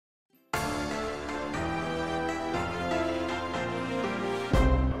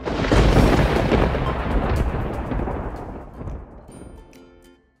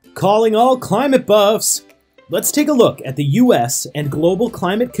Calling all climate buffs! Let's take a look at the US and global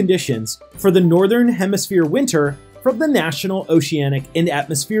climate conditions for the Northern Hemisphere winter from the National Oceanic and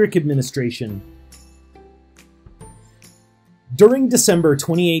Atmospheric Administration. During December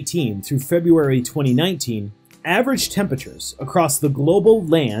 2018 through February 2019, average temperatures across the global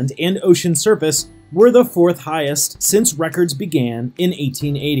land and ocean surface were the fourth highest since records began in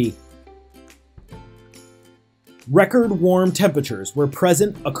 1880. Record warm temperatures were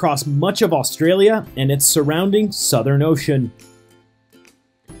present across much of Australia and its surrounding Southern Ocean.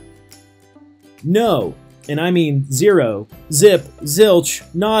 No, and I mean zero, zip, zilch,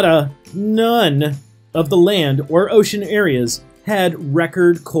 nada, none of the land or ocean areas had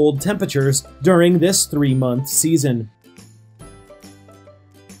record cold temperatures during this 3-month season.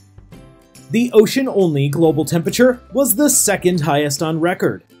 The ocean-only global temperature was the second highest on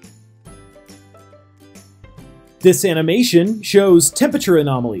record. This animation shows temperature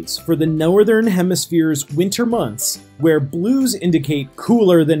anomalies for the Northern Hemisphere's winter months, where blues indicate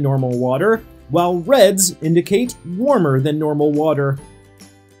cooler than normal water, while reds indicate warmer than normal water.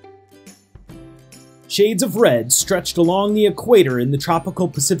 Shades of red stretched along the equator in the tropical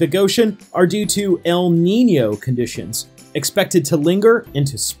Pacific Ocean are due to El Niño conditions, expected to linger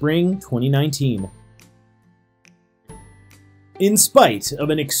into spring 2019. In spite of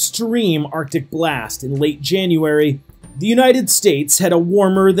an extreme Arctic blast in late January, the United States had a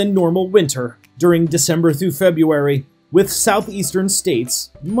warmer than normal winter during December through February, with southeastern states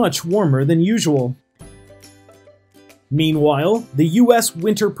much warmer than usual. Meanwhile, the U.S.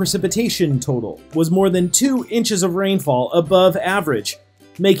 winter precipitation total was more than 2 inches of rainfall above average,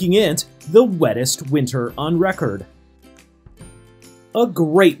 making it the wettest winter on record. A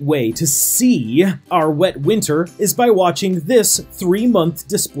great way to see our wet winter is by watching this 3-month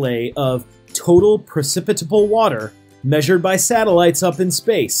display of total precipitable water measured by satellites up in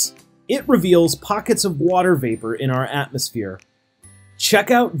space. It reveals pockets of water vapor in our atmosphere. Check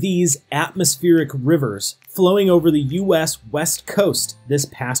out these atmospheric rivers flowing over the US West Coast this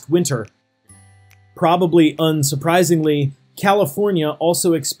past winter. Probably unsurprisingly, California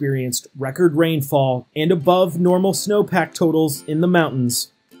also experienced record rainfall and above normal snowpack totals in the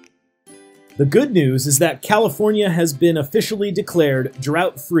mountains. The good news is that California has been officially declared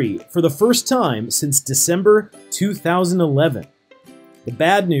drought-free for the first time since December 2011. The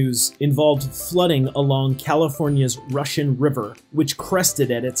bad news involved flooding along California's Russian River, which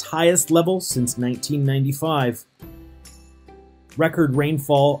crested at its highest level since 1995. Record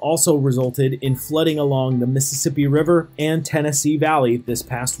rainfall also resulted in flooding along the Mississippi River and Tennessee Valley this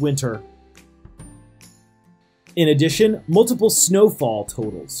past winter. In addition, multiple snowfall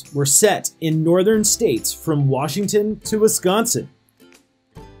totals were set in northern states from Washington to Wisconsin.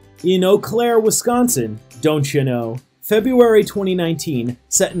 In Eau Claire, Wisconsin, don't you know, February 2019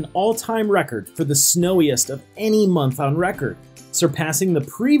 set an all-time record for the snowiest of any month on record, surpassing the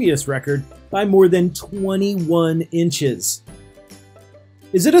previous record by more than 21 inches.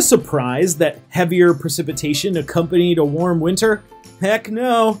 Is it a surprise that heavier precipitation accompanied a warm winter? Heck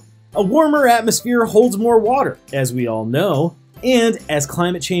no! A warmer atmosphere holds more water, as we all know, and as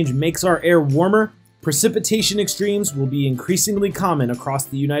climate change makes our air warmer, precipitation extremes will be increasingly common across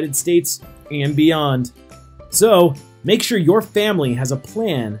the United States and beyond. So, make sure your family has a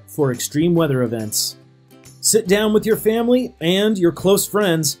plan for extreme weather events. Sit down with your family and your close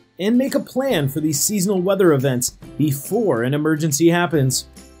friends and make a plan for these seasonal weather events before an emergency happens.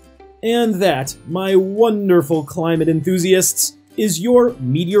 And that, my wonderful climate enthusiasts, is your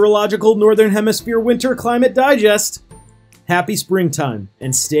meteorological Northern Hemisphere Winter Climate Digest. Happy springtime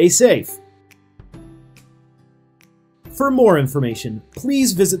and stay safe. For more information,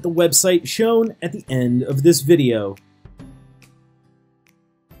 please visit the website shown at the end of this video.